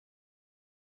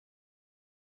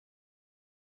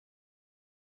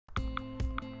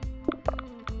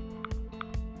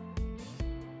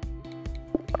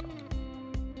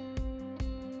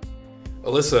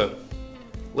Alyssa,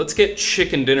 let's get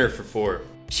chicken dinner for 4.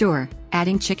 Sure,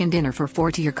 adding chicken dinner for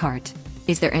 4 to your cart.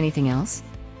 Is there anything else?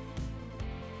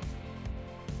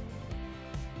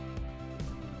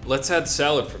 Let's add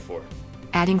salad for 4.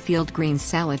 Adding field greens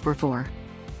salad for 4.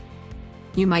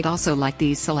 You might also like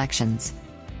these selections.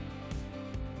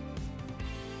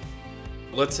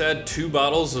 Let's add 2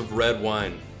 bottles of red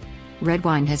wine. Red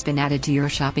wine has been added to your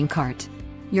shopping cart.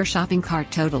 Your shopping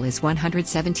cart total is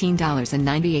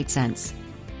 $117.98.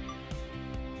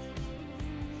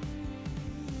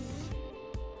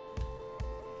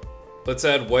 Let's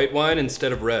add white wine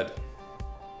instead of red.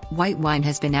 White wine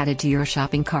has been added to your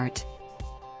shopping cart.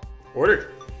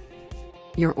 Order.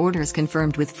 Your order is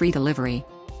confirmed with free delivery.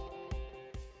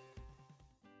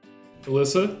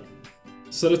 Alyssa,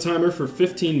 set a timer for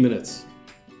 15 minutes.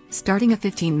 Starting a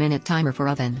 15-minute timer for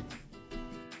oven.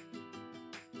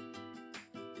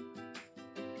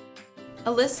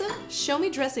 Alyssa, show me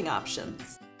dressing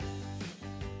options.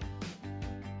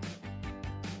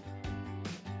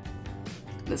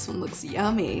 This one looks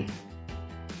yummy.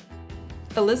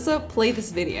 Alyssa, play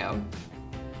this video.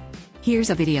 Here's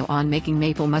a video on making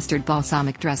maple mustard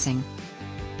balsamic dressing.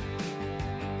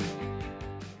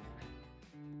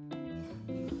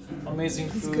 Amazing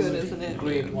food. It's good, isn't it?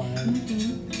 Great wine.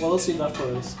 What else you got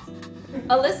for us?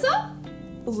 Alyssa,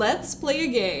 let's play a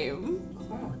game.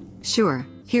 Sure,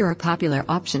 here are popular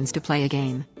options to play a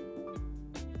game.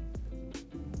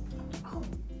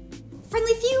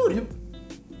 Friendly Feud!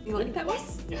 You like that one?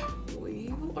 Yeah.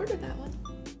 We will order that one.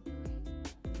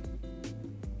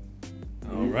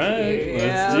 Alright,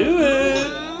 Yeah. let's do it!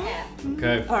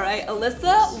 Okay, Alright,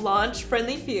 Alyssa, launch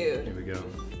Friendly Feud. here we go.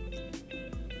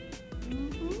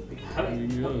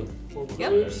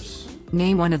 Yep.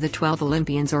 Name one of the 12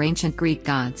 Olympians or ancient Greek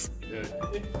gods.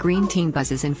 Green team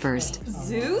buzzes in first.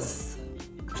 Zeus?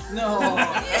 No.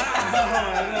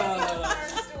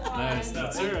 Nice,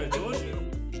 that's her, I told you.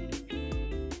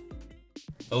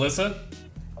 Alyssa,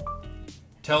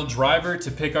 tell driver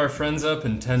to pick our friends up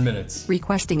in 10 minutes.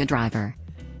 Requesting a driver.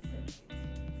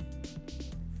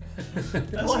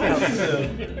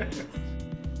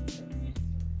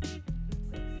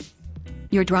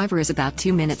 Your driver is about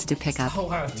 2 minutes to pick up. Oh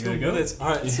wow, You 2 gotta go? minutes.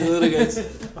 Alright, see you later guys.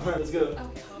 Alright, let's go. Okay.